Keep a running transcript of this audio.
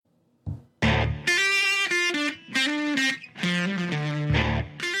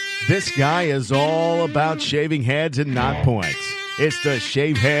This guy is all about shaving heads and not points. It's the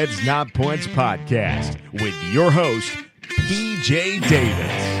Shave Heads Not Points podcast with your host, PJ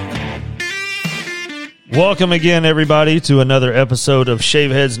Davis. Welcome again, everybody, to another episode of Shave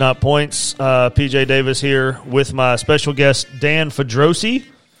Heads Not Points. PJ Davis here with my special guest, Dan Fedrosi,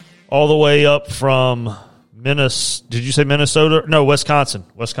 all the way up from Minnesota. Did you say Minnesota? No, Wisconsin.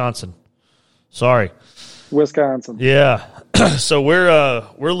 Sorry. Wisconsin. Yeah. So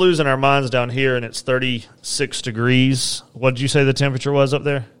we're losing our minds down here, and it's 36 degrees. What did you say the temperature was up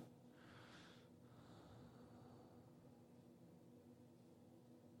there?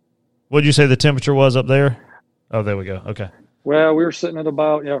 What did you say the temperature was up there? Oh, there we go. Okay. Well, we were sitting at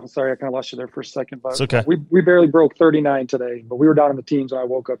about, sorry, I kind of lost you there for a second. But it's okay. We barely broke 39 today, but we were down in the teens when I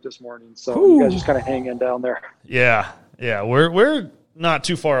woke up this morning. So you guys just kind of hanging down there. Yeah. We're not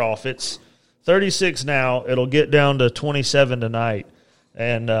too far off. It's 36 now. It'll get down to 27 tonight.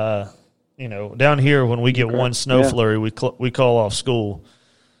 And, down here when we get one snow flurry, we call off school.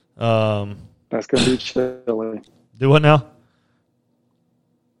 That's going to be chilly. Do what now?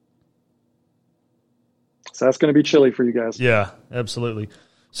 So that's going to be chilly for you guys. Yeah, absolutely.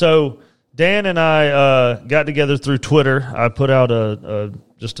 So Dan and I got together through Twitter. I put out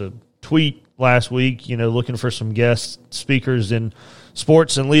just a tweet last week, looking for some guest speakers in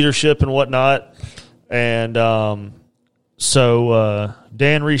sports and leadership and whatnot. And so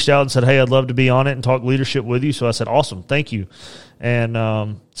Dan reached out and said, hey, I'd love to be on it and talk leadership with you. So I said, awesome, thank you.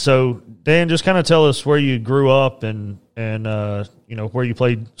 And so Dan, just kind of tell us where you grew up and where you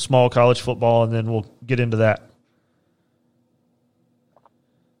played small college football, and then we'll get into that.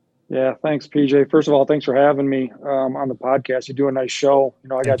 Yeah, thanks, PJ. First of all, thanks for having me on the podcast. You do a nice show.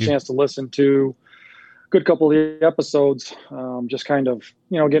 I got a chance to listen to a good couple of the episodes, just kind of,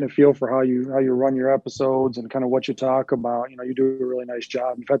 getting a feel for how you run your episodes and kind of what you talk about. You do a really nice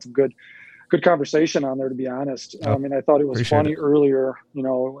job. You've had some good conversation on there, to be honest. I thought it was funny earlier, in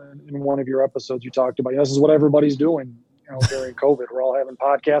one of your episodes you talked about, this is what everybody's doing, during COVID. We're all having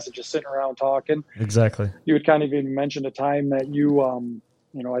podcasts and just sitting around talking. Exactly. You had kind of even mentioned a time that you,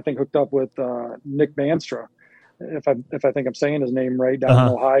 I think hooked up with Nick Manstra, if I think I'm saying his name right, down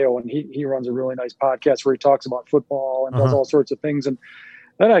in Ohio. And he runs a really nice podcast where he talks about football and does all sorts of things. And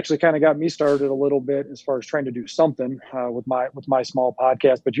that actually kind of got me started a little bit as far as trying to do something with my small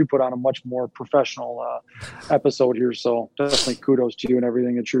podcast. But you put on a much more professional episode here, so definitely kudos to you and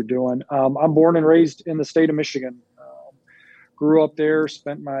everything that you're doing. I'm born and raised in the state of Michigan. Grew up there,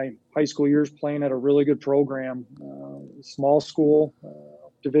 spent my high school years playing at a really good program, small school,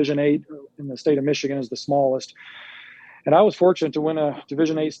 Division VIII in the state of Michigan is the smallest. And I was fortunate to win a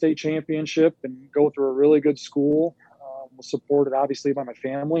Division VIII state championship and go through a really good school. Was supported obviously by my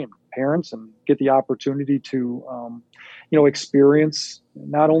family and parents, and get the opportunity to, experience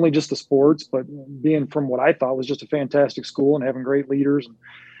not only just the sports, but being from what I thought was just a fantastic school and having great leaders and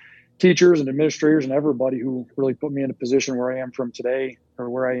teachers and administrators and everybody who really put me in a position where I am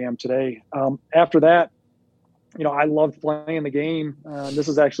today. After that, I loved playing the game. This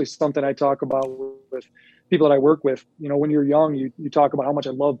is actually something I talk about with people that I work with. When you're young, you talk about how much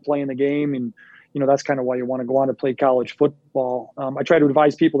I love playing the game, and that's kind of why you want to go on to play college football. I try to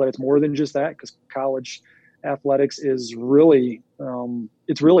advise people that it's more than just that, because college athletics is really,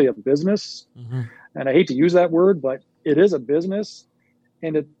 it's really a business. Mm-hmm. And I hate to use that word, but it is a business,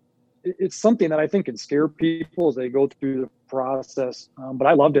 and it's something that I think can scare people as they go through the process. But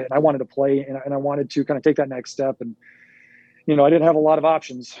I loved it, and I wanted to play, and I wanted to kind of take that next step. And, I didn't have a lot of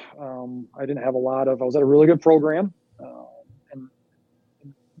options. I was at a really good program, and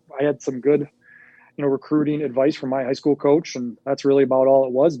I had some good, recruiting advice from my high school coach. And that's really about all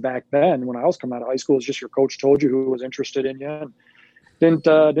it was back then. When I was coming out of high school, it's just your coach told you who was interested in you, and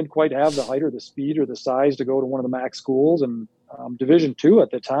didn't quite have the height or the speed or the size to go to one of the MAC schools. And Division II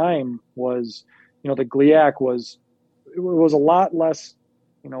at the time was, the GLIAC was a lot less,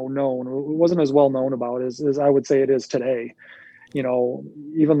 known. It wasn't as well known about as I would say it is today.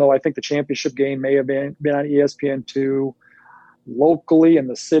 Even though I think the championship game may have been on ESPN2, locally in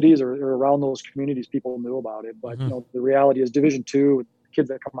the cities or around those communities, people knew about it. But the reality is Division II, kids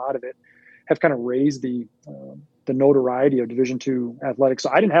that come out of it have kind of raised the notoriety of Division II athletics. So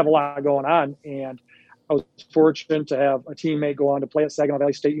I didn't have a lot going on, and I was fortunate to have a teammate go on to play at Saginaw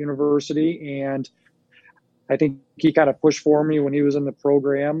Valley State University, and I think he kind of pushed for me when he was in the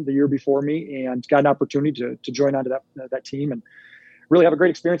program the year before me, and got an opportunity to join onto that team and really have a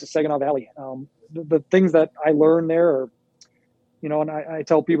great experience at Saginaw Valley. The things that I learned there are, and I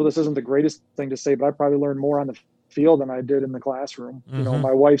tell people this isn't the greatest thing to say, but I probably learned more on the field than I did in the classroom. Mm-hmm.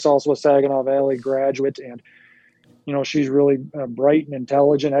 My wife's also a Saginaw Valley graduate, and she's really bright and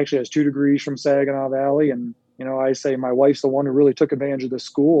intelligent, actually has 2 degrees from Saginaw Valley. And, I say my wife's the one who really took advantage of the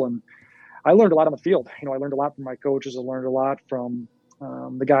school. And I learned a lot on the field. I learned a lot from my coaches. I learned a lot from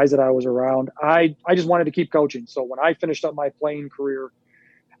the guys that I was around. I just wanted to keep coaching. So when I finished up my playing career,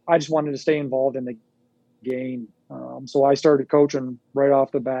 I just wanted to stay involved in the game. So I started coaching right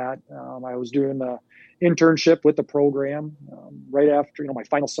off the bat. I was doing the internship with the program right after, my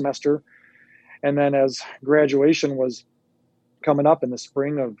final semester. And then as graduation was coming up in the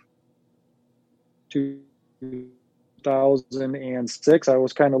spring of 2006, I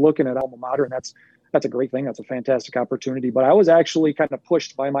was kind of looking at alma mater, and that's a great thing. That's a fantastic opportunity. But I was actually kind of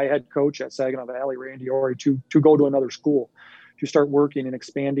pushed by my head coach at Saginaw Valley, Randy Ori, to go to another school, to start working and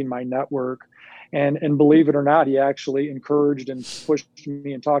expanding my network. And believe it or not, he actually encouraged and pushed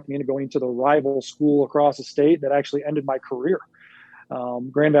me and talked me into going to the rival school across the state that actually ended my career.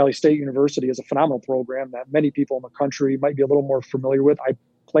 Grand Valley State University is a phenomenal program that many people in the country might be a little more familiar with. I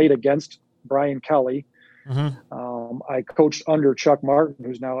played against Brian Kelly. Mm-hmm. I coached under Chuck Martin,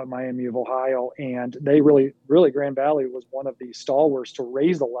 who's now at Miami of Ohio, and they really Grand Valley was one of the stalwarts to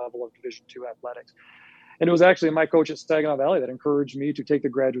raise the level of Division II athletics. And it was actually my coach at Saginaw Valley that encouraged me to take the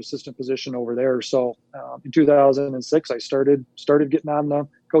graduate assistant position over there. So in 2006, I started getting on the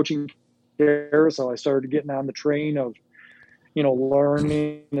coaching carousel. I started getting on the train of,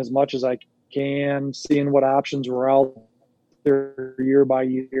 learning as much as I can, seeing what options were out there year by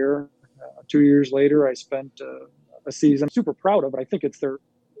year. 2 years later, I spent a season I'm super proud of it. I think it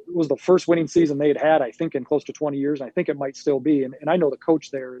was the first winning season they had, I think, in close to 20 years. And I think it might still be. And I know the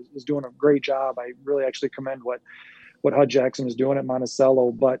coach there is doing a great job. I really actually commend what Hud Jackson is doing at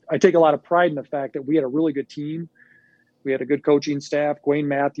Monticello. But I take a lot of pride in the fact that we had a really good team. We had a good coaching staff. Gwayne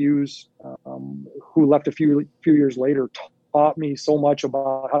Matthews, who left a few years later, taught me so much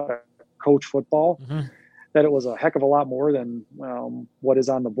about how to coach football. Mm-hmm. That it was a heck of a lot more than what is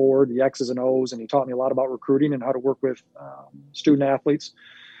on the board, the X's and O's. And he taught me a lot about recruiting and how to work with student athletes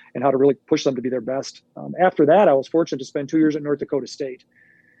and how to really push them to be their best. After that, I was fortunate to spend 2 years at North Dakota State.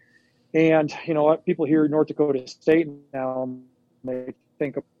 And, people hear North Dakota State now, they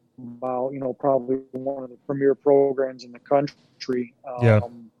think about, probably one of the premier programs in the country.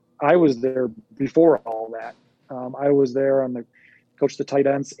 I was there before all that. I was there on the coach the tight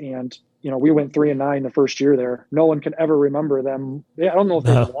ends, and we went 3-9 the first year there. No one can ever remember them. I don't know if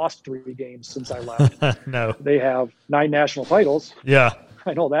they've lost 3 games since I left. No, they have 9 national titles. Yeah,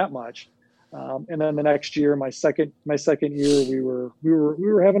 I know that much. And then the next year, my second year, we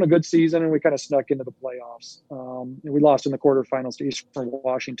were having a good season, and we kind of snuck into the playoffs. And we lost in the quarterfinals to Eastern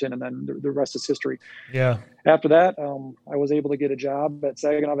Washington, and then the rest is history. Yeah. After that, I was able to get a job at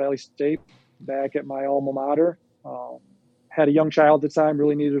Saginaw Valley State, back at my alma mater. Had a young child at the time,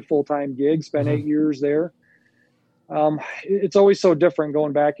 really needed a full-time gig, spent 8 years there. It's always so different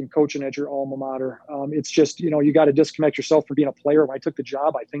going back and coaching at your alma mater. It's just, you got to disconnect yourself from being a player. When I took the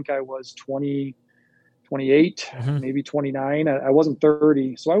job, I think I was 28, maybe 29. I wasn't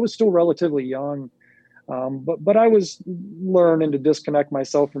 30, so I was still relatively young. But I was learning to disconnect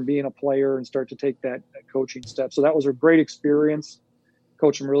myself from being a player and start to take that coaching step. So that was a great experience.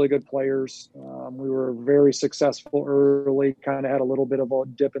 Coached some really good players. We were very successful early, kind of had a little bit of a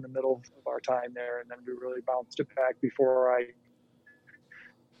dip in the middle of our time there, and then we really bounced it back before I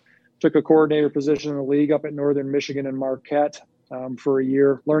took a coordinator position in the league up at Northern Michigan and Marquette for a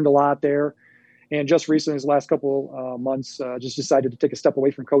year. Learned a lot there. And just recently, these last couple months, just decided to take a step away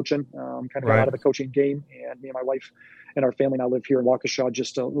from coaching, kind of got out of the coaching game. And me and my wife and our family now live here in Waukesha,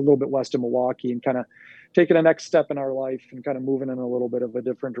 just a little bit west of Milwaukee, and kind of taking a next step in our life and kind of moving in a little bit of a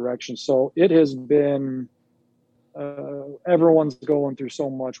different direction. So it has been, everyone's going through so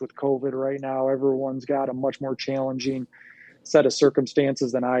much with COVID right now. Everyone's got a much more challenging set of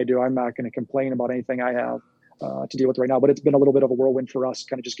circumstances than I do. I'm not going to complain about anything I have to deal with right now, but it's been a little bit of a whirlwind for us,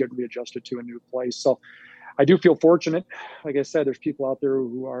 kind of just getting readjusted to a new place. So I do feel fortunate. Like I said, there's people out there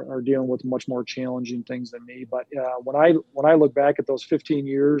who are dealing with much more challenging things than me. But when I look back at those 15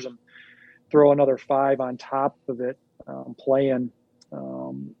 years and throw another 5 on top of it, playing,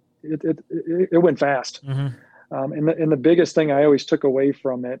 it went fast. Mm-hmm. And the biggest thing I always took away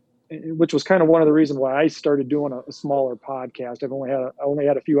from it, which was kind of one of the reasons why I started doing a smaller podcast. I only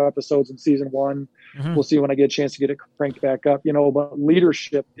had a few episodes in season 1. Mm-hmm. We'll see when I get a chance to get it cranked back up. But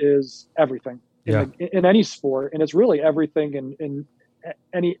leadership is everything in any sport, and it's really everything in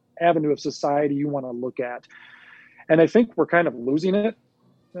any avenue of society you want to look at. And I think we're kind of losing it.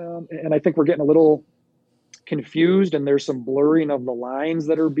 And I think we're getting a little confused, and there's some blurring of the lines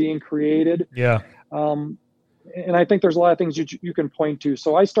that are being created. Yeah. And I think there's a lot of things you can point to.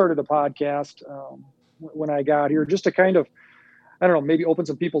 So I started a podcast when I got here, just to kind of, I don't know, maybe open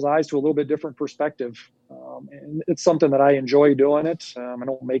some people's eyes to a little bit different perspective. And it's something that I enjoy doing it. I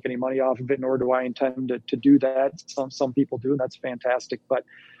don't make any money off of it, nor do I intend to do that. Some people do, and that's fantastic. But,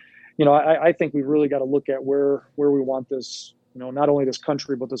 I think we've really got to look at where we want this, not only this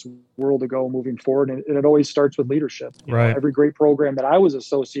country, but this world to go moving forward. And it always starts with leadership. Right. Every great program that I was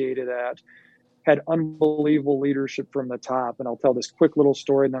associated at had unbelievable leadership from the top. And I'll tell this quick little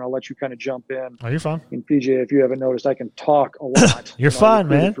story, and then I'll let you kind of jump in. Oh, you're fine. And PJ, if you haven't noticed, I can talk a lot. You're fine,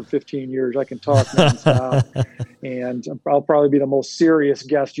 man. For 15 years, I can talk nonstop. And I'll probably be the most serious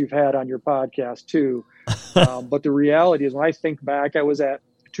guest you've had on your podcast too. But the reality is, when I think back, I was at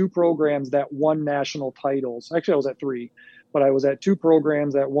 2 programs that won national titles. Actually, I was at 3, but I was at 2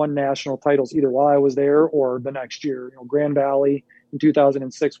 programs that won national titles either while I was there or the next year. Grand Valley in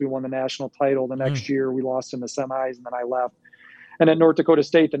 2006, we won the national title. The next year, we lost in the semis, and then I left. And at North Dakota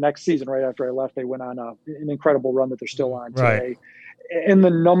State, the next season, right after I left, they went on an incredible run that they're still on today. Right. And the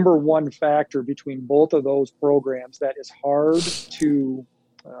number one factor between both of those programs that is hard to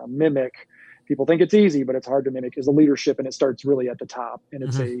mimic, people think it's easy, but it's hard to mimic, is the leadership, and it starts really at the top. And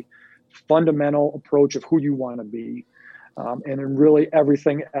it's a fundamental approach of who you want to be. And then really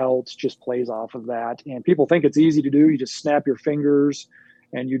everything else just plays off of that. And people think it's easy to do. You just snap your fingers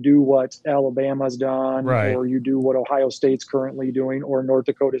and you do what Alabama's done, right, or you do what Ohio State's currently doing, or North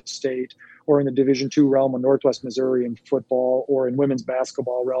Dakota State, or in the Division II realm of Northwest Missouri in football, or in women's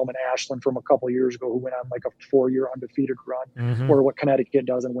basketball realm in Ashland from a couple of years ago, who went on like a 4-year undefeated run, or what Connecticut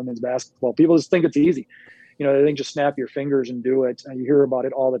does in women's basketball. People just think it's easy. They think just snap your fingers and do it. And you hear about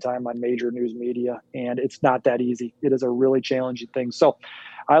it all the time on major news media, and it's not that easy. It is a really challenging thing. So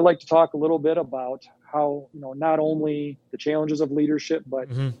I like to talk a little bit about how, not only the challenges of leadership, but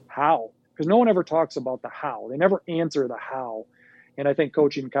how, because no one ever talks about the how. They never answer the how. And I think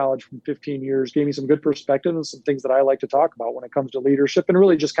coaching in college for 15 years gave me some good perspective and some things that I like to talk about when it comes to leadership and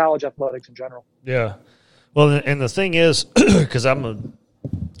really just college athletics in general. Yeah. Well, and the thing is, because I'm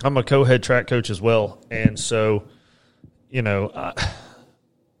a co-head track coach as well. And so, my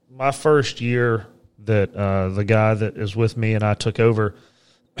first year that the guy that is with me and I took over,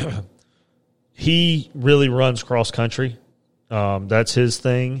 he really runs cross country. That's his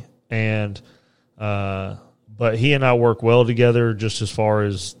thing. And, but he and I work well together just as far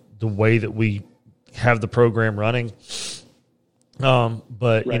as the way that we have the program running.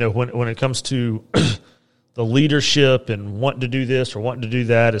 But, right, when it comes to the leadership and wanting to do this or wanting to do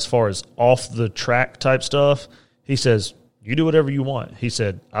that, as far as off the track type stuff, he says, you do whatever you want. He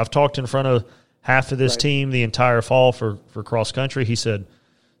said, I've talked in front of half of this team the entire fall for cross country. He said,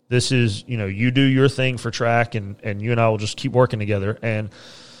 this is, you do your thing for track, and you and I will just keep working together. And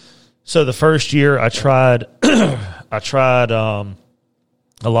so the first year I tried, a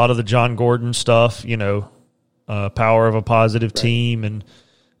lot of the John Gordon stuff, power of a positive team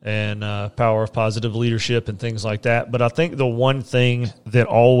and power of positive leadership and things like that. But I think the one thing that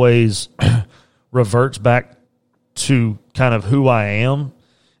always reverts back to kind of who I am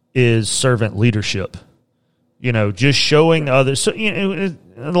is servant leadership. Just showing others. So, a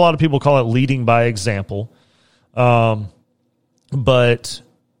lot of people call it leading by example. But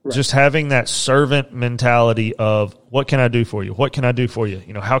just having that servant mentality of, what can I do for you? What can I do for you?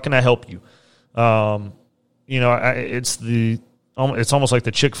 How can I help you? It's almost like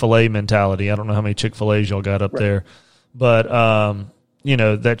the Chick-fil-A mentality. I don't know how many Chick-fil-A's y'all got up there, but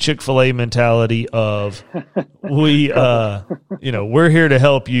that Chick-fil-A mentality of we're here to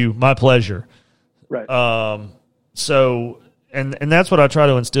help you. My pleasure. Right. So that's what I try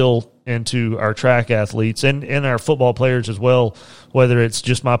to instill into our track athletes and our football players as well, whether it's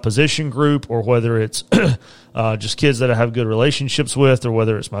just my position group or whether it's just kids that I have good relationships with, or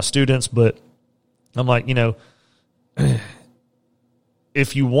whether it's my students. But I'm like,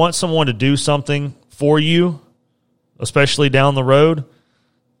 if you want someone to do something for you, especially down the road,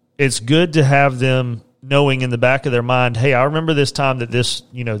 it's good to have them knowing in the back of their mind, hey, I remember this time that this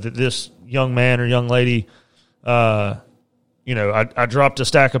young man or young lady, I dropped a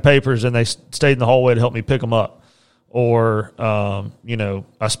stack of papers and they stayed in the hallway to help me pick them up. Or,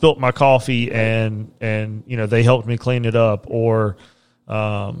 I spilt my coffee and they helped me clean it up. Or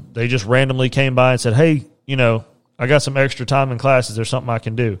they just randomly came by and said, hey, I got some extra time in class. Is there something I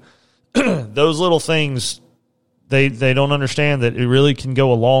can do? Those little things, they don't understand that it really can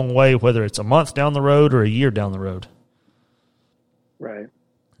go a long way, whether it's a month down the road or a year down the road. Right.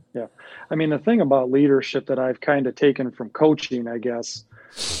 Yeah. I mean, the thing about leadership that I've kind of taken from coaching, I guess,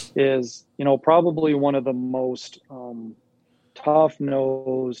 is, probably one of the most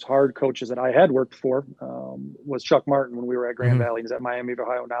tough-nosed, hard coaches that I had worked for was Chuck Martin when we were at Grand Valley. He's at Miami of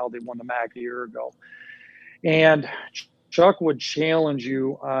Ohio now. They won the MAC a year ago. And Chuck would challenge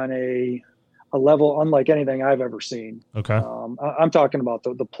you on a level unlike anything I've ever seen. Okay. I'm talking about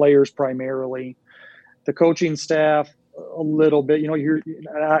the players primarily, the coaching staff a little bit.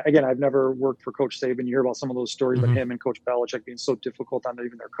 Again, I've never worked for Coach Saban. You hear about some of those stories about him and Coach Belichick being so difficult on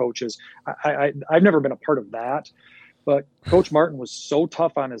even their coaches. I've never been a part of that. But Coach Martin was so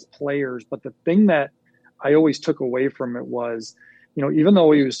tough on his players. But the thing that I always took away from it was, even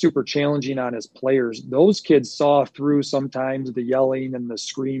though he was super challenging on his players, those kids saw through sometimes the yelling and the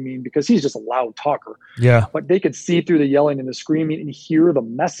screaming because he's just a loud talker. Yeah. But they could see through the yelling and the screaming and hear the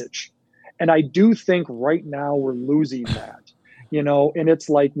message. And I do think right now we're losing that, and it's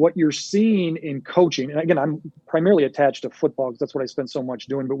like what you're seeing in coaching. And again, I'm primarily attached to football because that's what I spend so much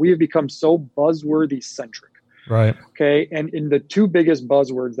doing. But we have become so buzzworthy centric. Right. Okay. And in the two biggest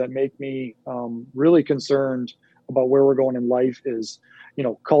buzzwords that make me really concerned about where we're going in life is,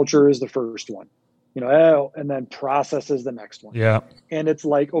 culture is the first one, and then process is the next one. Yeah. And it's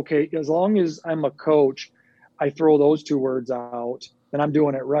like, okay, as long as I'm a coach, I throw those two words out, then I'm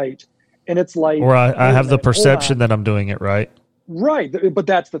doing it right. And it's like, or I have the perception that I'm doing it right. Right. But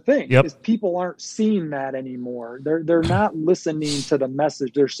that's the thing. Yep. Is people aren't seeing that anymore. They're not listening to the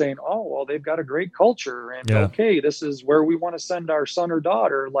message. They're saying, oh, well, they've got a great culture. And okay, this is where we want to send our son or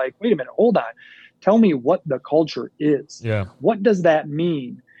daughter. Like, wait a minute, hold on. Tell me what the culture is. Yeah. What does that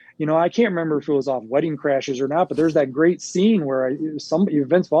mean? I can't remember if it was off Wedding Crashers or not, but there's that great scene where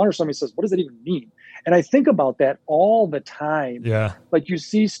Vince Vaughn or somebody says, what does that even mean? And I think about that all the time. Yeah. Like you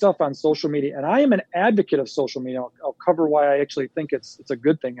see stuff on social media, and I am an advocate of social media. I'll cover why I actually think it's a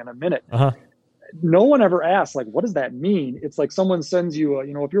good thing in a minute. No one ever asks, like, what does that mean? It's like someone sends you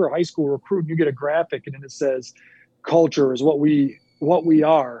if you're a high school recruit and you get a graphic and it says culture is what we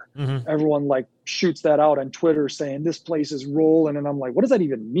are. Everyone like shoots that out on Twitter saying this place is rolling. And I'm like, what does that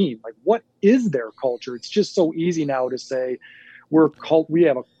even mean? Like, what is their culture? It's just so easy now to say we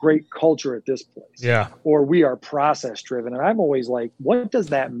have a great culture at this place. Yeah. Or we are process driven. And I'm always like, what does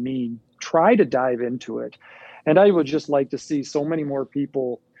that mean? Try to dive into it. And I would just like to see so many more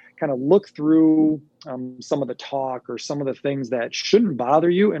people kind of look through some of the talk or some of the things that shouldn't bother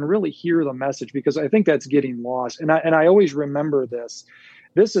you and really hear the message, because I think that's getting lost. And I always remember this.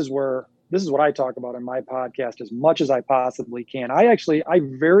 This is what I talk about in my podcast as much as I possibly can. I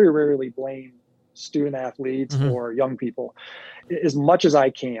very rarely blame student athletes or young people as much as I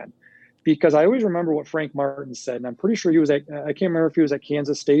can, because I always remember what Frank Martin said. And I'm pretty sure I can't remember if he was at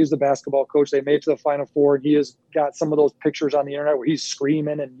Kansas State. He was the basketball coach. They made it to the Final Four, and he has got some of those pictures on the internet where he's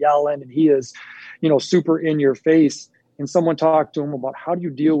screaming and yelling, and he is, super in your face. And someone talked to him about how do you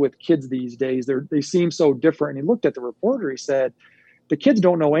deal with kids these days? They seem so different. And he looked at the reporter. He said, the kids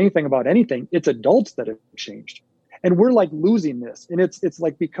don't know anything about anything. It's adults that have changed. And we're like losing this. And it's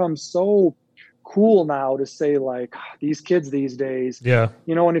like become so cool now to say like these kids these days,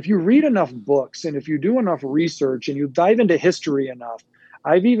 and if you read enough books and if you do enough research and you dive into history enough,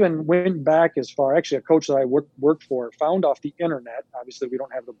 I've even went back as far, actually a coach that I worked for found off the internet. Obviously we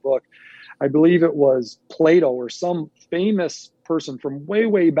don't have the book. I believe it was Plato or some famous person from way,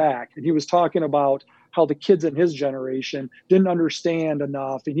 way back. And he was talking about how the kids in his generation didn't understand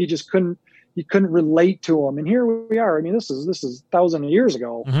enough and he couldn't relate to them. And here we are. I mean, this is 1,000 years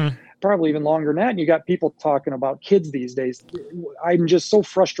ago, probably even longer than that. And you got people talking about kids these days. I'm just so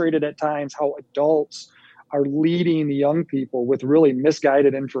frustrated at times how adults are leading the young people with really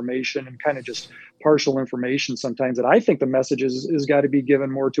misguided information and kind of just partial information sometimes, that I think the message is got to be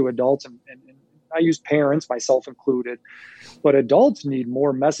given more to adults. And I use parents, myself included, but adults need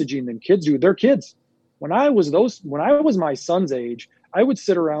more messaging than kids do. They're kids. When I was my son's age, I would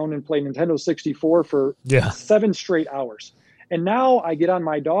sit around and play Nintendo 64 for 7 straight hours. And now I get on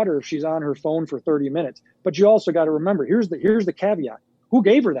my daughter if she's on her phone for 30 minutes. But you also got to remember, here's the caveat. Who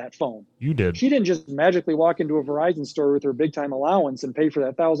gave her that phone? You did. She didn't just magically walk into a Verizon store with her big time allowance and pay for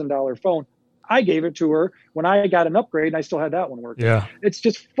that $1,000 phone. I gave it to her when I got an upgrade and I still had that one working. Yeah. It's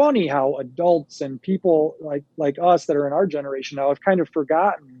just funny how adults and people like us that are in our generation now have kind of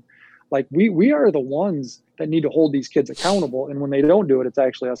forgotten, like we are the ones that need to hold these kids accountable. And when they don't do it, it's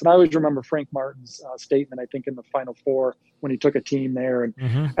actually us. And I always remember Frank Martin's statement, I think in the Final Four when he took a team there. And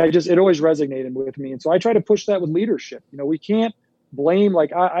it always resonated with me. And so I try to push that with leadership. We can't blame,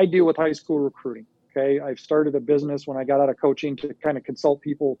 like I deal with high school recruiting. Okay. I've started a business when I got out of coaching to kind of consult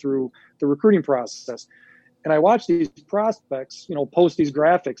people through the recruiting process. And I watch these prospects, post these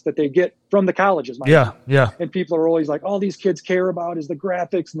graphics that they get from the colleges. Yeah. And people are always like, all these kids care about is the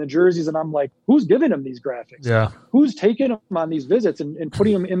graphics and the jerseys. And I'm like, who's giving them these graphics? Yeah. Who's taking them on these visits and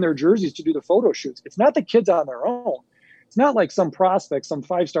putting them in their jerseys to do the photo shoots? It's not the kids on their own. It's not like some prospect, some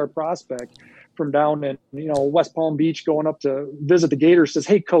 5-star prospect from down in, West Palm Beach going up to visit the Gators says,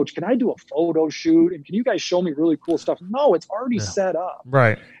 hey, coach, can I do a photo shoot? And can you guys show me really cool stuff? No, it's already set up.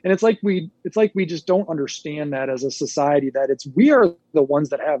 Right. And it's like we just don't understand that as a society, that we are the ones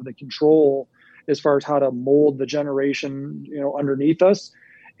that have the control as far as how to mold the generation, underneath us.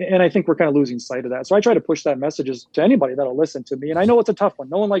 And I think we're kind of losing sight of that. So I try to push that messages to anybody that'll listen to me. And I know it's a tough one.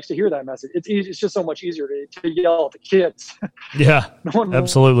 No one likes to hear that message. It's just so much easier to yell at the kids. Yeah, no one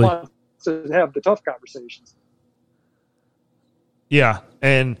absolutely. Wants to have the tough conversations. Yeah.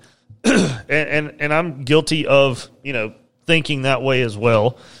 And I'm guilty of, thinking that way as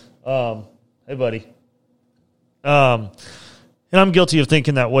well. Hey, buddy. And I'm guilty of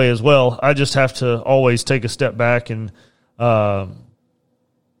thinking that way as well. I just have to always take a step back and,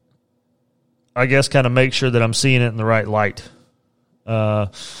 I guess kind of make sure that I'm seeing it in the right light.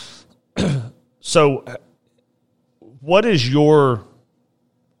 So what is your,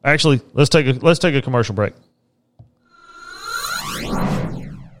 actually, let's take a commercial break.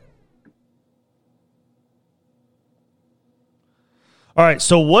 All right.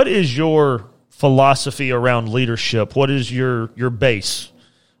 So what is your philosophy around leadership? What is your base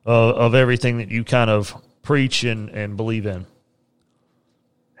of everything that you kind of preach and believe in?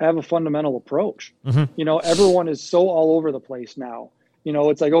 Have a fundamental approach. Mm-hmm. Everyone is so all over the place now.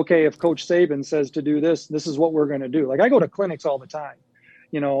 It's like, okay, if Coach Saban says to do this, this is what we're going to do. Like I go to clinics all the time,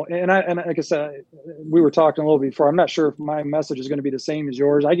 and like I said, we were talking a little before. I'm not sure if my message is going to be the same as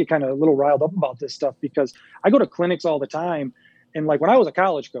yours. I get kind of a little riled up about this stuff because I go to clinics all the time. And like when I was a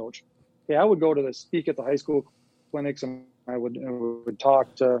college coach, I would go to speak at the high school clinics, and I would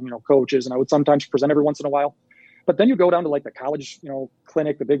talk to, coaches, and I would sometimes present every once in a while. But then you go down to like the college,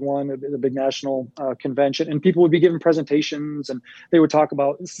 clinic, the big one, the big national convention, and people would be giving presentations, and they would talk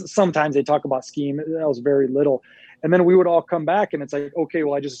about, sometimes they talk about scheme. That was very little. And then we would all come back, and it's like, okay,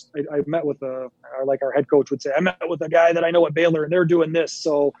 well, I met with like our head coach would say, I met with a guy that I know at Baylor, and they're doing this.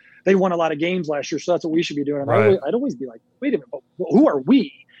 So they won a lot of games last year. So that's what we should be doing. And right. I'd always be like, wait a minute, but who are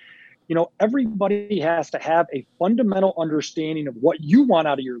we? Everybody has to have a fundamental understanding of what you want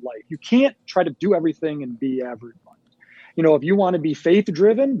out of your life. You can't try to do everything and be everybody. If you want to be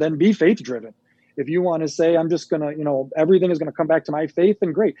faith-driven, then be faith-driven. If you want to say, I'm just going to, everything is going to come back to my faith,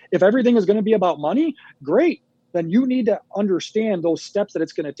 then great. If everything is going to be about money, great. Then you need to understand those steps that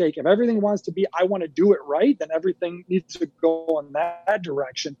it's going to take. If everything wants to be, I want to do it right, then everything needs to go in that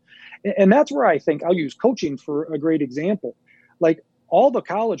direction. And that's where I think I'll use coaching for a great example. Like, all the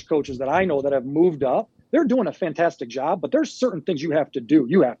college coaches that I know that have moved up, they're doing a fantastic job, but there's certain things you have to do.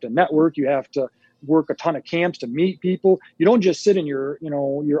 You have to network. You have to work a ton of camps to meet people. You don't just sit in your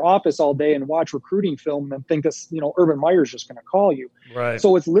office all day and watch recruiting film and think this, Urban Meyer's just going to call you. Right.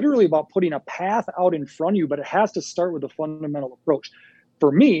 So it's literally about putting a path out in front of you, but it has to start with a fundamental approach.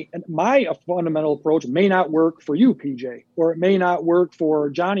 For me, my fundamental approach may not work for you, PJ, or it may not work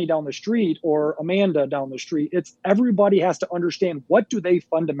for Johnny down the street or Amanda down the street. It's everybody has to understand, what do they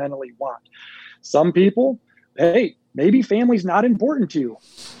fundamentally want? Some people, hey, maybe family's not important to you.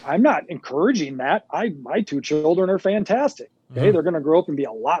 I'm not encouraging that. My 2 children are fantastic. Okay, They're going to grow up and be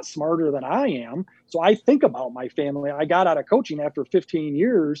a lot smarter than I am. So I think about my family. I got out of coaching after 15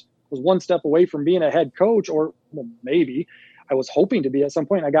 years, was one step away from being a head coach, or maybe I was hoping to be at some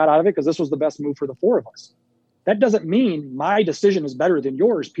point. I got out of it because this was the best move for the 4 of us. That doesn't mean my decision is better than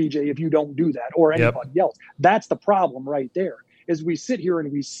yours, PJ, if you don't do that, or anybody else. That's the problem right there, is we sit here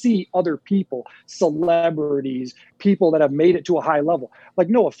and we see other people, celebrities, people that have made it to a high level. Like,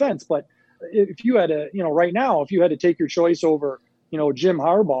 no offense, but if you had to, right now, if you had to take your choice over, Jim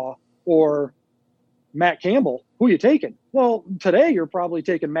Harbaugh or Matt Campbell, who are you taking? Well, today you're probably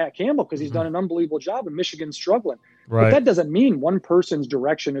taking Matt Campbell because he's done an unbelievable job and Michigan's struggling. Right. But that doesn't mean one person's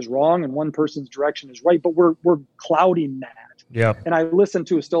direction is wrong and one person's direction is right, but we're clouding that. Yeah. And I listen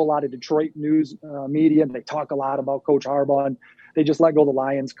to still a lot of Detroit news media, and they talk a lot about Coach Harbaugh, and they just let go of the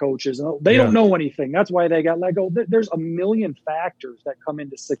Lions coaches. They don't know anything. That's why they got let go. There's a million factors that come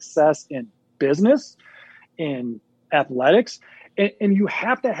into success in business, in athletics. And you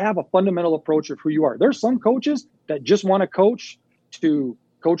have to have a fundamental approach of who you are. There's some coaches that just want to coach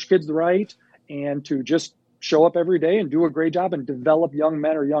kids right and to just show up every day and do a great job and develop young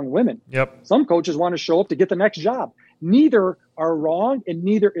men or young women. Yep. Some coaches want to show up to get the next job. Neither are wrong and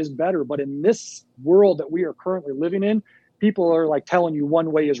neither is better. But in this world that we are currently living in, people are like telling you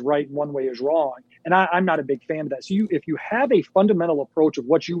one way is right and one way is wrong. And I'm not a big fan of that. So if you have a fundamental approach of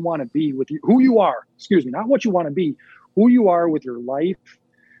what you want to be with who you are, not what you want to be, who you are with your life,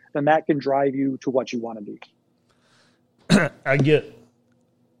 then that can drive you to what you want to be. I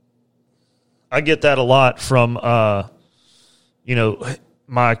get that a lot from,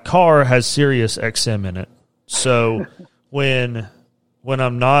 my car has Sirius XM in it. So when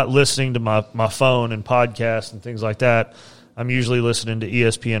I'm not listening to my phone and podcasts and things like that, I'm usually listening to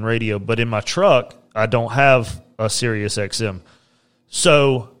ESPN radio. But in my truck, I don't have a Sirius XM.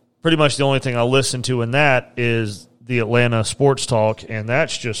 So pretty much the only thing I listen to in that is the Atlanta Sports Talk, and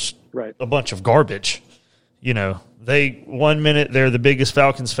that's just a bunch of garbage. They 1 minute they're the biggest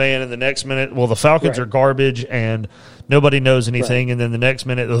Falcons fan, and the next minute, the Falcons are garbage and nobody knows anything. And then the next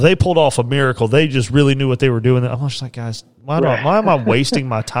minute, they pulled off a miracle. They just really knew what they were doing. I'm just like, guys, why am I wasting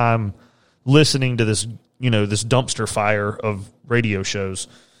my time listening to this, this dumpster fire of radio shows?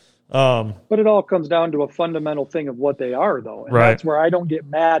 But it all comes down to a fundamental thing of what they are, though. And that's where I don't get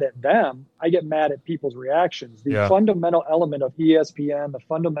mad at them. I get mad at people's reactions. The fundamental element of ESPN, the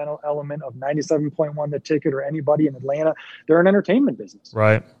fundamental element of 97.1 The Ticket or anybody in Atlanta, they're an entertainment business.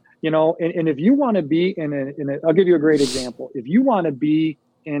 Right. And if you want to be in I'll give you a great example. If you want to be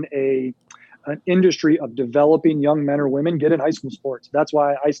in an industry of developing young men or women, get in high school sports. That's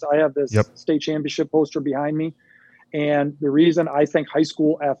why I have this state championship poster behind me. And the reason I think high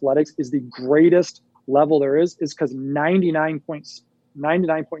school athletics is the greatest level there is because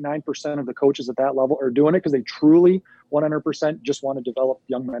 99.9% of the coaches at that level are doing it because they truly 100% just want to develop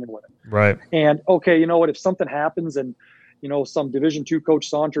young men and women. Right. And okay, you know what? If something happens and some Division II coach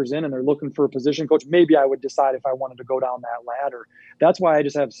saunters in and they're looking for a position coach, maybe I would decide if I wanted to go down that ladder. That's why I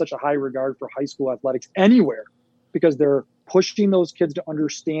just have such a high regard for high school athletics anywhere, because they're pushing those kids to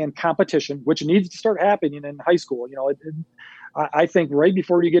understand competition, which needs to start happening in high school. I think right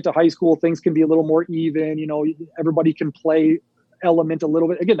before you get to high school, things can be a little more even. Everybody can play element a little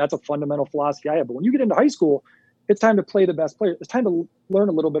bit. Again, that's a fundamental philosophy I have. But when you get into high school, it's time to play the best player. It's time to learn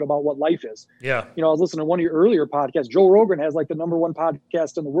a little bit about what life is. Yeah. I was listening to one of your earlier podcasts. Joe Rogan has the number one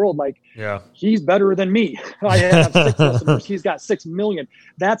podcast in the world. He's better than me. I have 6 listeners. He's got 6 million.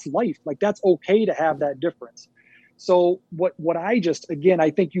 That's life. That's okay to have that difference. So what I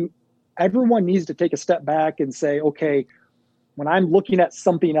think everyone needs to take a step back and say, okay, when I'm looking at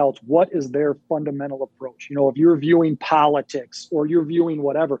something else, what is their fundamental approach? If you're viewing politics or you're viewing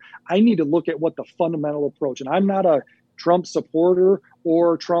whatever, I need to look at what the fundamental approach. And I'm not a Trump supporter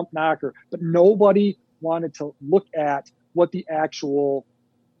or Trump knocker, but nobody wanted to look at what the actual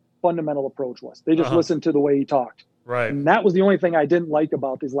fundamental approach was. They just listened to the way he talked. Right. And that was the only thing I didn't like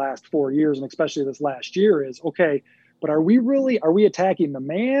about these last 4 years, and especially this last year, is okay, but are we attacking the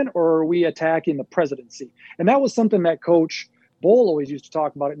man or are we attacking the presidency? And that was something that Coach Bowl always used to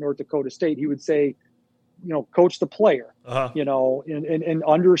talk about at North Dakota State. He would say, coach the player, and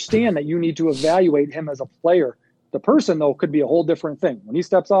understand that you need to evaluate him as a player. The person, though, could be a whole different thing. When he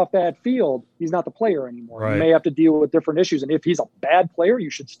steps off that field, he's not the player anymore. Right. You may have to deal with different issues. And if he's a bad player, you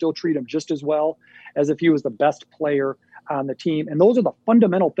should still treat him just as well as if he was the best player on the team. And those are the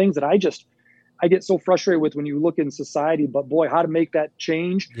fundamental things that I get so frustrated with when you look in society. But boy, how to make that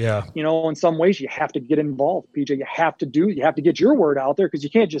change? Yeah. In some ways you have to get involved, PJ. You have to get your word out there, because you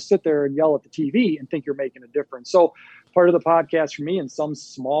can't just sit there and yell at the TV and think you're making a difference. So part of the podcast for me, in some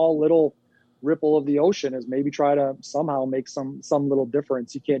small little ripple of the ocean, is maybe try to somehow make some little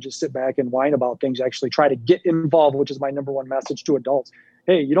difference. You can't just sit back and whine about things. Actually try to get involved, which is my number one message to adults.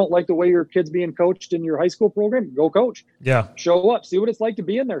 Hey, you don't like the way your kid's being coached in your high school program? Go coach. Yeah. Show up. See what it's like to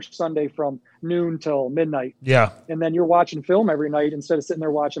be in there Sunday from noon till midnight. Yeah. And then you're watching film every night instead of sitting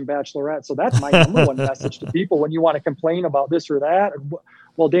there watching Bachelorette. So that's my number one message to people when you want to complain about this or that.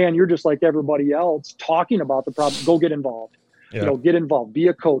 Well, Dan, you're just like everybody else talking about the problem. Go get involved. Yeah. Get involved. Be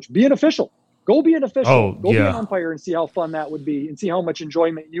a coach. Be an official. Go be an official. Go be an yeah. umpire and see how fun that would be and see how much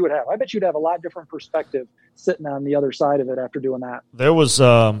enjoyment you would have. I bet you'd have a lot different perspective sitting on the other side of it after doing that. There was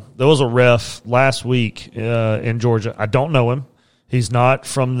a ref last week in Georgia. I don't know him. He's not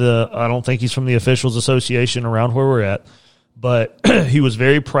from I don't think he's from the Officials Association around where we're at, but he was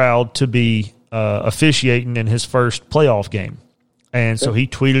very proud to be officiating in his first playoff game. And so he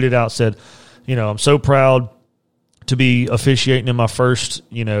tweeted it out, said, I'm so proud to be officiating in my first,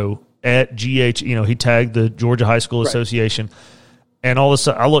 at GH, he tagged the Georgia High School Association. And all of a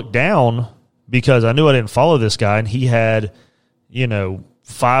sudden I looked down because I knew I didn't follow this guy, and he had,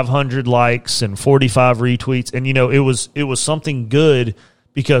 500 likes and 45 retweets. And, it was something good,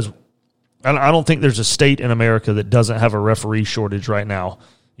 because I don't think there's a state in America that doesn't have a referee shortage right now.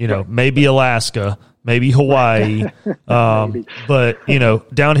 maybe Alaska, maybe Hawaii. But,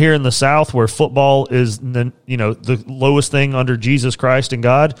 down here in the South where football is, the lowest thing under Jesus Christ and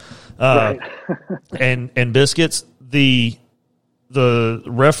God and biscuits, the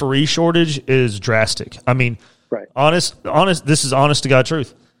referee shortage is drastic. I mean, honest, this is honest to God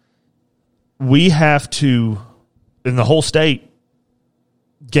truth. We have to, in the whole state,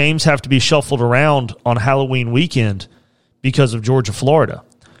 games have to be shuffled around on Halloween weekend because of Georgia, Florida,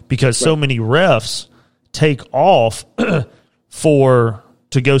 because so many refs take off to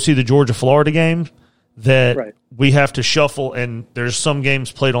go see the Georgia, Florida game that we have to shuffle. And there's some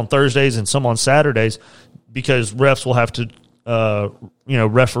games played on Thursdays and some on Saturdays because refs will have to,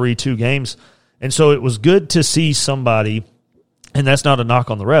 referee 2 games. And so it was good to see somebody, and that's not a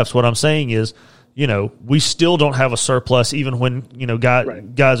knock on the refs. What I'm saying is, we still don't have a surplus even when,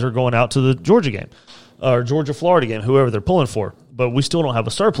 guys are going out to the Georgia game or Georgia, Florida game, whoever they're pulling for. But we still don't have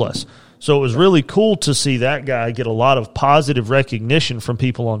a surplus. So it was really cool to see that guy get a lot of positive recognition from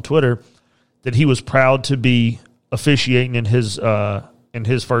people on Twitter that he was proud to be officiating in his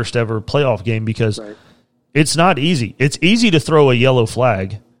first ever playoff game because it's not easy. It's easy to throw a yellow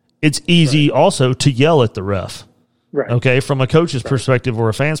flag. It's easy also to yell at the ref. Okay, from a coach's perspective or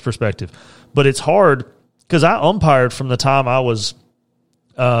a fan's perspective. But it's hard because I umpired from the time I was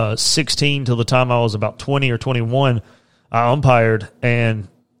 16 till the time I was about 20 or 21. I umpired, and,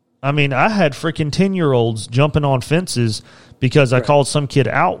 I mean, I had freaking 10-year-olds jumping on fences because I called some kid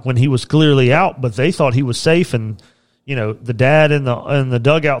out when he was clearly out, but they thought he was safe, and, the dad in the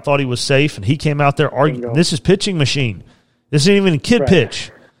dugout thought he was safe, and he came out there arguing. This is pitching machine. This isn't even kid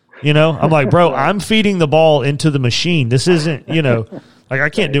pitch. I'm like, bro, I'm feeding the ball into the machine. This isn't, I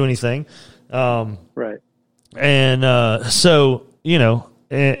can't do anything. And so,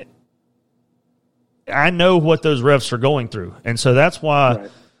 I know what those refs are going through. And so that's why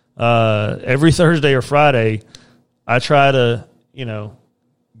every Thursday or Friday, I try to,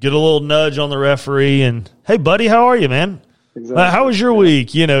 get a little nudge on the referee and, hey, buddy, how are you, man? Exactly. How was your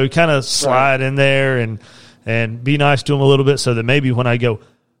week? Kind of slide in there and be nice to him a little bit so that maybe when I go,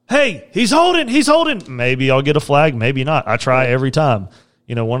 hey, he's holding, maybe I'll get a flag, maybe not. I try every time.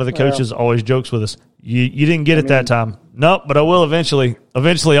 One of the coaches always jokes with us, you didn't get it that time. Nope, but I will eventually.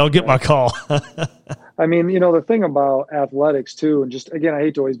 Eventually I'll get my call. I mean, the thing about athletics too, and just, again, I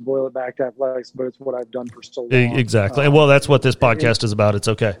hate to always boil it back to athletics, but it's what I've done for so long. Exactly. Well, that's what this podcast is about. It's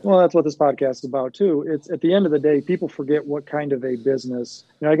okay. Well, that's what this podcast is about too. It's at the end of the day, people forget what kind of a business,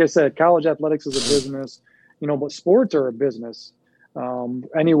 like I said, college athletics is a business, but sports are a business.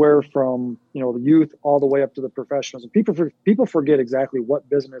 Anywhere from, the youth all the way up to the professionals. And people forget exactly what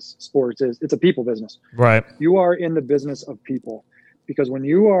business sports is. It's a people business. Right. You are in the business of people. Because when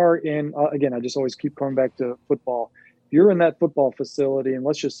you are in, again, I just always keep coming back to football. If you're in that football facility, and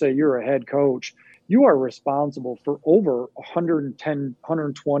let's just say you're a head coach, you are responsible for over 110,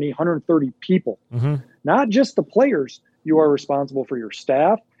 120, 130 people. Mm-hmm. Not just the players. You are responsible for your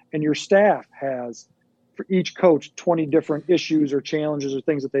staff, and your staff has, for each coach, 20 different issues or challenges or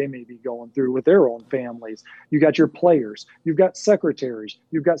things that they may be going through with their own families. You got your players, you've got secretaries,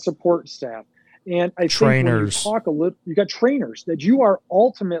 you've got support staff. And I think when you talk a little, you got trainers that you are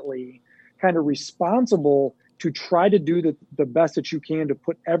ultimately kind of responsible to try to do the best that you can to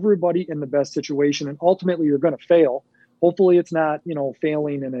put everybody in the best situation. And ultimately you're going to fail. Hopefully it's not,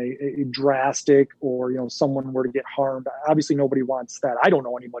 failing in a drastic or, someone were to get harmed. Obviously nobody wants that. I don't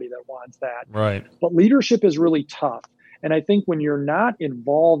know anybody that wants that. Right. But leadership is really tough. And I think when you're not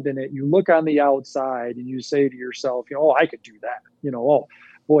involved in it, you look on the outside and you say to yourself, I could do that. Oh,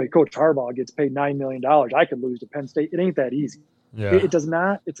 boy, Coach Harbaugh gets paid $9 million. I could lose to Penn State. It ain't that easy. Yeah. It does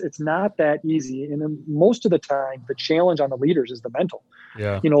not. It's not that easy. And then most of the time, the challenge on the leaders is the mental.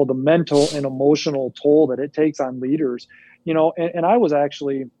 Yeah. The mental and emotional toll that it takes on leaders. And I was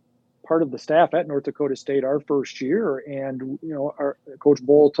actually part of the staff at North Dakota State our first year, and our Coach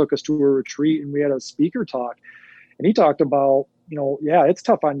Bowl took us to a retreat, and we had a speaker talk, and he talked about it's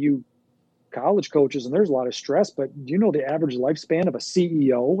tough on you college coaches, and there's a lot of stress, but do you know the average lifespan of a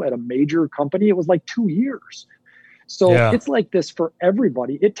CEO at a major company? It was like 2 years. So It's like this for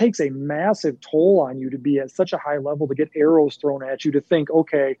everybody. It takes a massive toll on you to be at such a high level, to get arrows thrown at you, to think,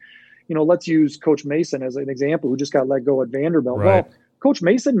 okay, let's use Coach Mason as an example, who just got let go at Vanderbilt. Right. Well, Coach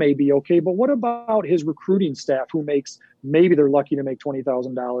Mason may be okay, but what about his recruiting staff who makes, maybe they're lucky to make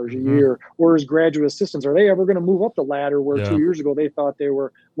 $20,000 a year, or his graduate assistants? Are they ever going to move up the ladder where 2 years ago they thought they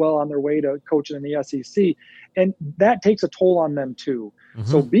were well on their way to coaching in the SEC? And that takes a toll on them too.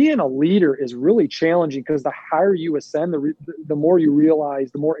 So being a leader is really challenging, because the higher you ascend, the more you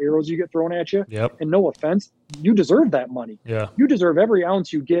realize, the more arrows you get thrown at you. And no offense, you deserve that money. You deserve every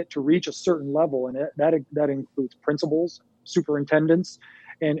ounce you get to reach a certain level. And that includes principals, superintendents,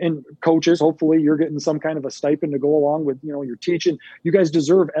 and coaches. Hopefully you're getting some kind of a stipend to go along with, your teaching. You guys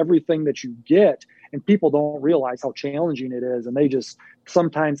deserve everything that you get. And people don't realize how challenging it is. And they just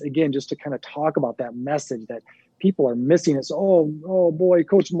sometimes, again, just to kind of talk about that message that people are missing. It's, oh boy,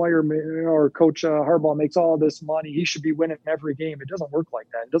 Coach Meyer or Coach Harbaugh makes all this money. He should be winning every game. It doesn't work like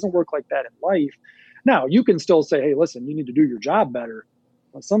that. It doesn't work like that in life. Now, you can still say, hey, listen, you need to do your job better.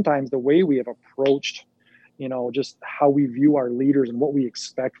 But sometimes the way we have approached, just how we view our leaders and what we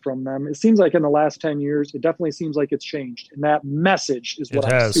expect from them, it seems like in the last 10 years, it definitely seems like it's changed. And that message is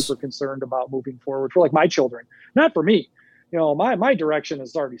what I'm super concerned about moving forward for, like, my children, not for me. My direction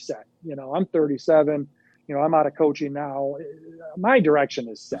is already set. I'm 37. I'm out of coaching now. My direction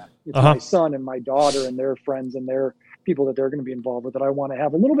is set. It's my son and my daughter and their friends and their people that they're going to be involved with that I want to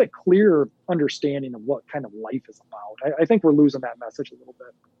have a little bit clearer understanding of what kind of life is about. I think we're losing that message a little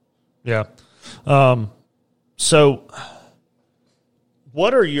bit. Yeah. So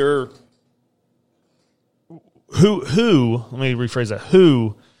what are your who let me rephrase that.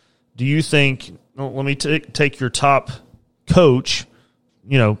 Who do you think, let me take your top coach,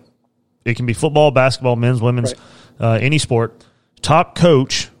 it can be football, basketball, men's, women's, any sport. Top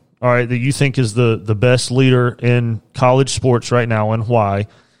coach, all right, that you think is the best leader in college sports right now, and why?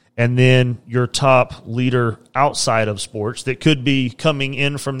 And then your top leader outside of sports that could be coming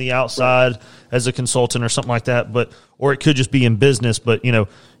in from the outside as a consultant or something like that, or it could just be in business. But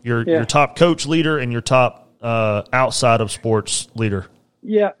your top coach leader and your top outside of sports leader.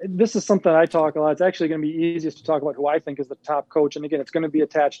 Yeah, this is something I talk a lot. It's actually going to be easiest to talk about who I think is the top coach. And again, it's going to be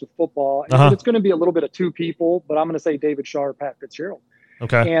attached to football. And it's going to be a little bit of two people, but I'm going to say David Shaw or Pat Fitzgerald.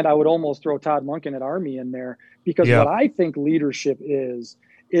 Okay. And I would almost throw Todd Monken at Army in there, because what I think leadership is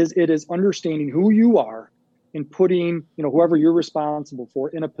it is understanding who you are and putting, whoever you're responsible for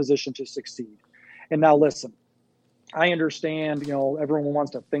in a position to succeed. And now listen, I understand, everyone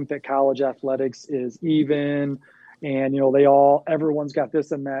wants to think that college athletics is even, and, everyone's got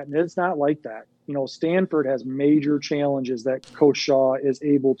this and that. And it's not like that. Stanford has major challenges that Coach Shaw is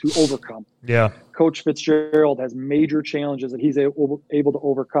able to overcome. Yeah. Coach Fitzgerald has major challenges that he's able to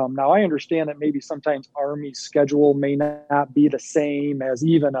overcome. Now, I understand that maybe sometimes Army's schedule may not be the same as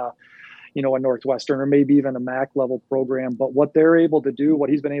even a Northwestern or maybe even a MAC level program. But what they're able to do, what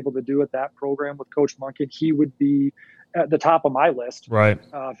he's been able to do at that program with Coach Monken, he would be at the top of my list. Right.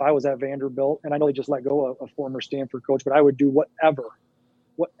 If I was at Vanderbilt, and I know they just let go of a former Stanford coach, but I would do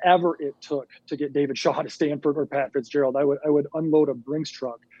whatever it took to get David Shaw to Stanford or Pat Fitzgerald. I would unload a Brinks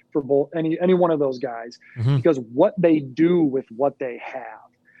truck for both any one of those guys, because what they do with what they have,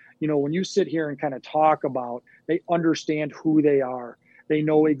 when you sit here and kind of talk about, they understand who they are. They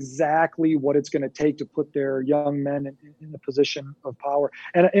know exactly what it's going to take to put their young men in the position of power.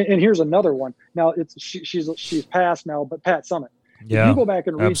 And here's another one. Now she's passed now, but Pat Summitt. Yeah, if you go back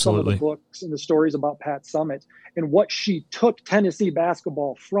and read some of absolutely. the books and the stories about Pat Summitt and what she took Tennessee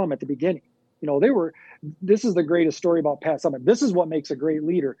basketball from at the beginning, this is the greatest story about Pat Summitt. This is what makes a great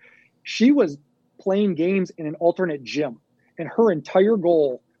leader. She was playing games in an alternate gym, and her entire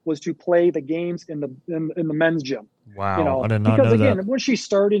goal was to play the games in the men's gym. Wow, I did not because know again, that. when she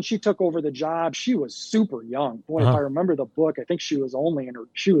started, she took over the job. She was super young. Boy, if I remember the book, I think she was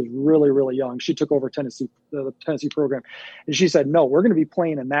really, really young. She took over the Tennessee program, and she said, "No, we're going to be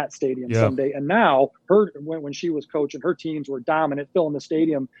playing in that stadium someday." And now, when she was coaching, her teams were dominant, filling the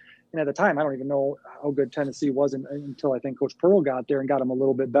stadium. And at the time, I don't even know how good Tennessee was until I think Coach Pearl got there and got them a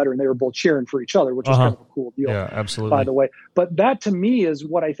little bit better. And they were both cheering for each other, which is kind of a cool deal. Yeah, absolutely. By the way. But that to me is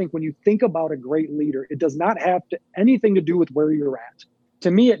what I think when you think about a great leader, it does not have anything to do with where you're at.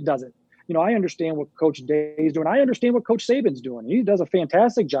 To me, it doesn't. I understand what Coach Day's doing. I understand what Coach Saban's doing. He does a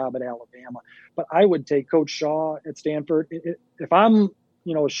fantastic job at Alabama. But I would take Coach Shaw at Stanford. If I'm,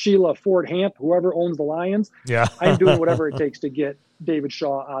 Sheila Ford Hamp, whoever owns the Lions, I'm doing whatever it takes to get David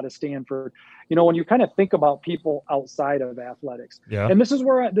Shaw out of Stanford. When you kind of think about people outside of athletics, and this is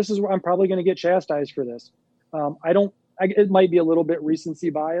where I'm probably going to get chastised for this. It might be a little bit recency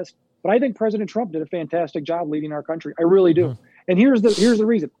biased, but I think President Trump did a fantastic job leading our country. I really do. And here's the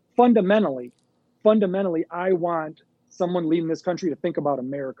reason. Fundamentally, I want someone leading this country to think about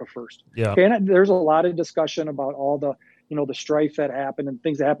America first. Yeah. Okay, and there's a lot of discussion about all the, the strife that happened and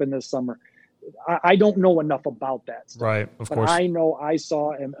things that happened this summer. I don't know enough about that stuff. Right, of course. I know I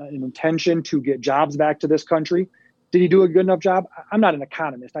saw an intention to get jobs back to this country. Did he do a good enough job? I'm not an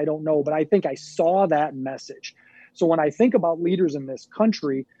economist. I don't know, but I think I saw that message. So when I think about leaders in this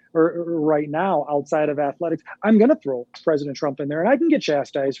country or right now outside of athletics, I'm going to throw President Trump in there, and I can get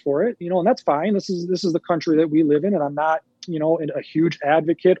chastised for it, and that's fine. This is the country that we live in, and I'm not, a huge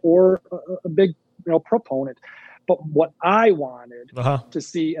advocate or a big, proponent. But what I wanted to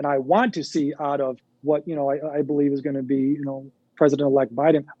see, and I want to see out of what, I believe is going to be, President-elect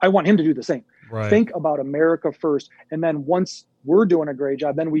Biden, I want him to do the same. Right. Think about America first. And then once we're doing a great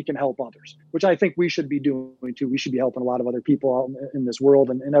job, then we can help others, which I think we should be doing too. We should be helping a lot of other people out in this world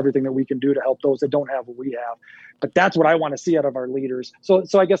and everything that we can do to help those that don't have what we have. But that's what I want to see out of our leaders. So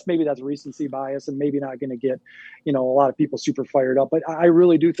I guess maybe that's recency bias and maybe not going to get, a lot of people super fired up. But I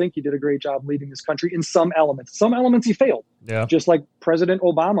really do think he did a great job leading this country in some elements. Some elements he failed. Yeah. Just like President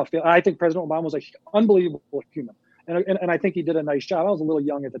Obama failed. I think President Obama was an unbelievable human. And I think he did a nice job. I was a little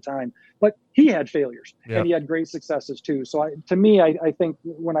young at the time, but he had failures and he had great successes too. So to me, I think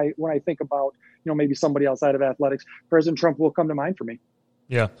when I think about, maybe somebody outside of athletics, President Trump will come to mind for me.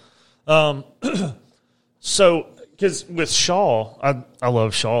 Yeah. So, because with Shaw, I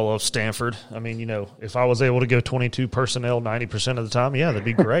love Shaw, I love Stanford. I mean, if I was able to go 22 personnel 90% of the time, that'd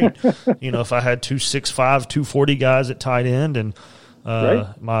be great. If I had 265, 240 guys at tight end and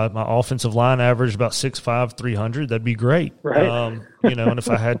my offensive line averaged about 6'5", 300. That'd be great. Right. And if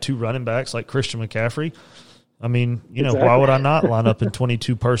I had two running backs like Christian McCaffrey, I mean, exactly. Why would I not line up in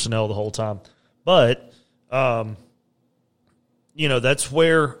 22 personnel the whole time? But, that's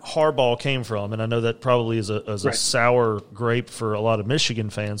where Harbaugh came from, and I know that probably is a sour grape for a lot of Michigan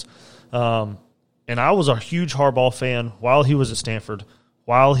fans. And I was a huge Harbaugh fan while he was at Stanford,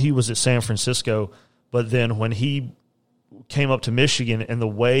 while he was at San Francisco, but then when he came up to Michigan and the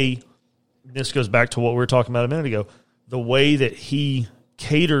way – this goes back to what we were talking about a minute ago – the way that he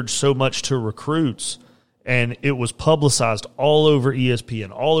catered so much to recruits and it was publicized all over ESPN,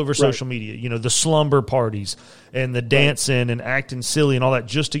 all over social media, the slumber parties and the dancing and acting silly and all that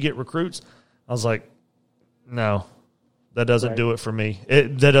just to get recruits. I was like, no, that doesn't do it for me.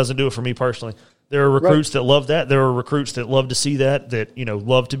 That doesn't do it for me personally. There are recruits that love that. There are recruits that love to see that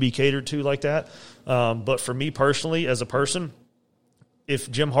love to be catered to like that. But for me personally, as a person, if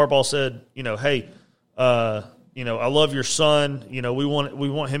Jim Harbaugh said, hey, I love your son, we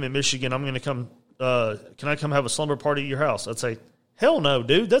want him in Michigan. I'm going to come. Can I come have a slumber party at your house? I'd say, hell no,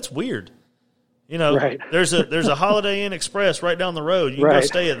 dude. That's weird. There's a Holiday Inn Express right down the road. You can go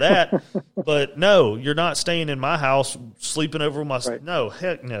stay at that. But no, you're not staying in my house, sleeping over my. No,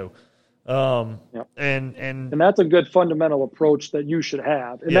 heck no. And that's a good fundamental approach that you should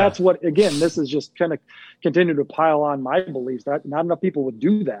have. And that's what, again, this is just kind of continue to pile on my beliefs that not enough people would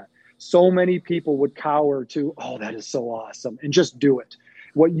do that. So many people would cower to, oh, that is so awesome, and just do it.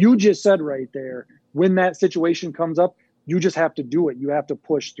 What you just said right there, when that situation comes up, you just have to do it. You have to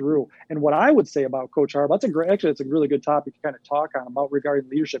push through. And what I would say about Coach Harbaugh, it's a really good topic to kind of talk on about regarding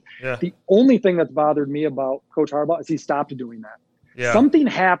leadership. Yeah. The only thing that's bothered me about Coach Harbaugh is he stopped doing that. Yeah. Something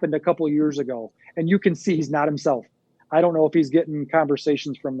happened a couple of years ago, and you can see he's not himself. I don't know if he's getting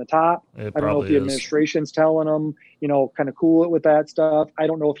conversations from the top. I don't know if the administration's telling him, kind of cool it with that stuff. I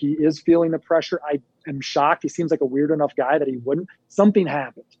don't know if he is feeling the pressure. I am shocked. He seems like a weird enough guy that he wouldn't. Something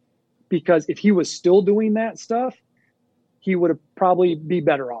happened, because if he was still doing that stuff, he would have probably be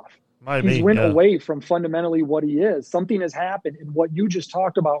better off. He's went away from fundamentally what he is. Something has happened, and what you just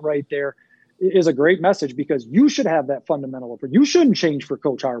talked about right there is a great message, because you should have that fundamental approach. You shouldn't change for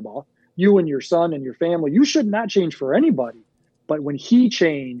Coach Harbaugh. You and your son and your family, you should not change for anybody. But when he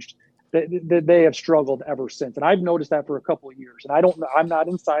changed, they have struggled ever since. And I've noticed that for a couple of years. And I'm not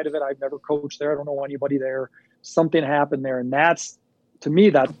inside of it. I've never coached there. I don't know anybody there. Something happened there. And that's, to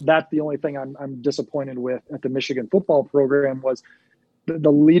me, that's the only thing I'm disappointed with at the Michigan football program was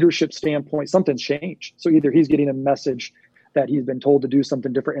the leadership standpoint. Something's changed. So either he's getting a message that he's been told to do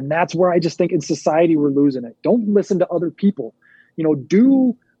something different. And that's where I just think in society we're losing it. Don't listen to other people.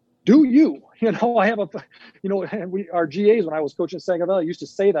 Do you? I have our GAs when I was coaching at Saginaw Valley used to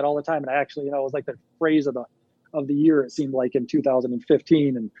say that all the time. And I actually, it was like the phrase of the year, it seemed like in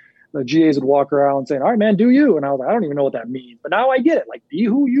 2015. And the GAs would walk around saying, all right, man, do you? And I was like, I don't even know what that means. But now I get it. Like, be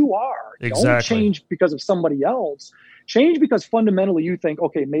who you are. Exactly. Don't change because of somebody else. Change because fundamentally you think,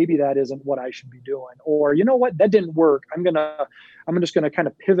 okay, maybe that isn't what I should be doing. Or, you know what, that didn't work. I'm just going to kind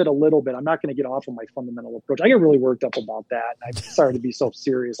of pivot a little bit. I'm not going to get off of my fundamental approach. I get really worked up about that. I'm sorry to be so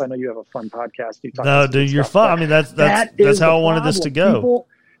serious. I know you have a fun podcast. No, dude, you're fun. I mean, that's how I wanted this to go.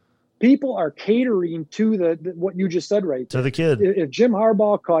 people are catering to the what you just said right there. To the kid. If Jim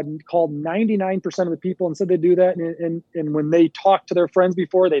Harbaugh called 99% of the people and said they'd do that, and when they talked to their friends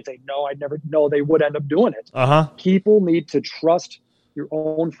before, they'd say, no, I'd never, no, they would end up doing it. People need to trust your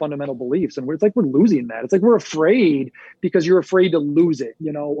own fundamental beliefs. And it's like we're losing that. It's like we're afraid because you're afraid to lose it.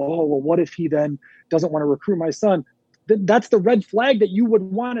 You know, oh, well, what if he then doesn't want to recruit my son? That's the red flag that you would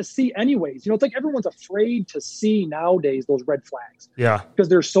want to see anyways. You know, it's like everyone's afraid to see nowadays those red flags. Yeah. Because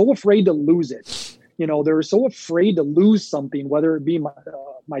they're so afraid to lose it. You know, they're so afraid to lose something, whether it be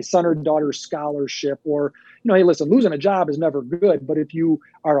my son or daughter's scholarship or, you know, hey, listen, losing a job is never good. But if you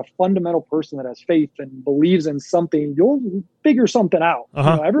are a fundamental person that has faith and believes in something, you'll figure something out. You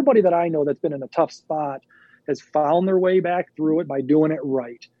know, everybody that I know that's been in a tough spot has found their way back through it by doing it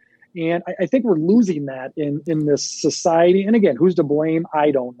right. And I think we're losing that in this society. And again, who's to blame?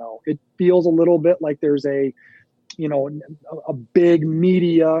 I don't know. It feels a little bit like there's a big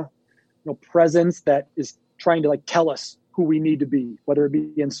media, presence that is trying to like tell us who we need to be, whether it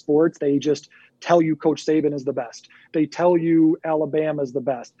be in sports. They just tell you Coach Saban is the best. They tell you Alabama is the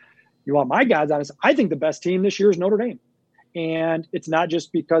best. You want my God's honest? I think the best team this year is Notre Dame. And it's not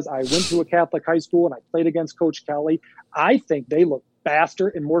just because I went to a Catholic high school and I played against Coach Kelly. I think they look faster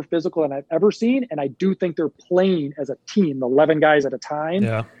and more physical than I've ever seen. And I do think they're playing as a team, 11 guys at a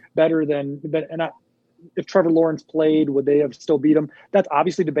time, better than, if Trevor Lawrence played, would they have still beat him? That's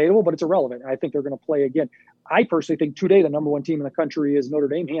obviously debatable, but it's irrelevant. I think they're going to play again. I personally think today the number one team in the country is Notre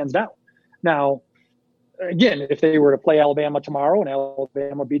Dame, hands down. Now, again, if they were to play Alabama tomorrow and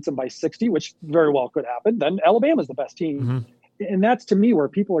Alabama beats them by 60, which very well could happen, then Alabama's the best team. And that's to me where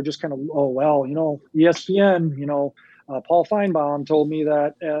people are just kind of, oh, well, ESPN, Paul Feinbaum told me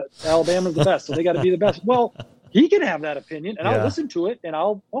that Alabama's the best, so they got to be the best. Well, he can have that opinion, and I'll listen to it, and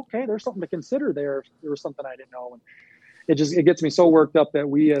okay, there's something to consider there if there was something I didn't know. And it gets me so worked up that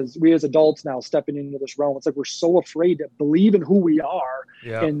we as adults now stepping into this realm, it's like we're so afraid to believe in who we are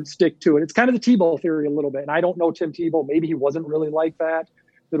and stick to it. It's kind of the Tebow theory a little bit, and I don't know Tim Tebow. Maybe he wasn't really like that.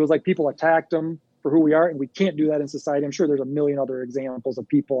 It was like people attacked him for who we are, and we can't do that in society. I'm sure there's a million other examples of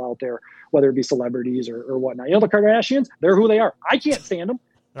people out there, whether it be celebrities or whatnot. The Kardashians, they're who they are. I can't stand them.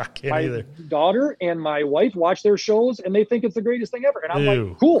 I can't my either. daughter and my wife watch their shows, and they think it's the greatest thing ever. And I'm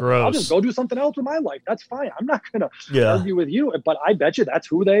like, cool, gross. I'll just go do something else with my life. That's fine. I'm not going to argue with you. But I bet you that's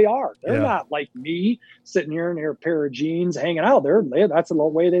who they are. They're not like me sitting here in a pair of jeans hanging out. That's the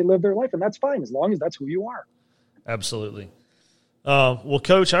way they live their life, and that's fine as long as that's who you are. Absolutely. Well,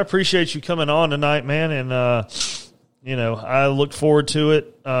 Coach, I appreciate you coming on tonight, man, and I look forward to it.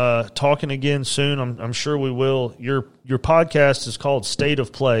 Talking again soon. I'm sure we will. Your podcast is called State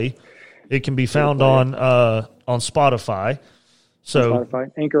of Play. It can be found on Spotify. So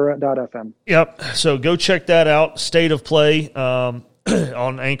Spotify, Anchor.fm. Yep. So go check that out. State of Play on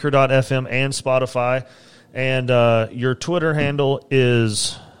Anchor.fm and Spotify. And your Twitter handle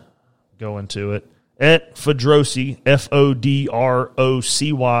is at Fodrocy, Fodrocy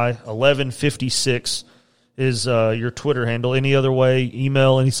 1156 is your Twitter handle. Any other way,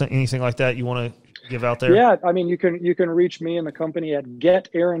 email, anything like that you want to give out there? Yeah, I mean, you can reach me and the company at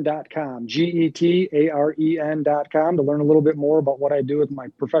getaren.com, GETAREN.com, to learn a little bit more about what I do with my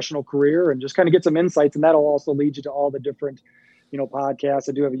professional career and just kind of get some insights. And that'll also lead you to all the different, podcasts.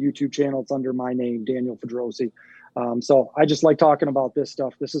 I do have a YouTube channel. It's under my name, Daniel Fodrocy. So I just like talking about this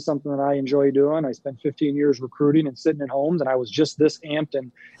stuff. This is something that I enjoy doing. I spent 15 years recruiting and sitting in homes, and I was just this amped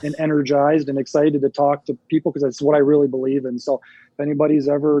and energized and excited to talk to people because that's what I really believe in. So if anybody's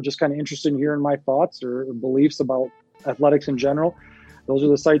ever just kind of interested in hearing my thoughts or beliefs about athletics in general, those are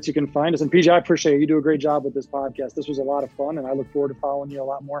the sites you can find us. And PJ, I appreciate it. You do a great job with this podcast. This was a lot of fun, and I look forward to following you a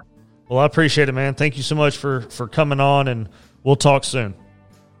lot more. Well, I appreciate it, man. Thank you so much for coming on, and we'll talk soon.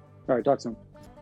 All right, talk soon.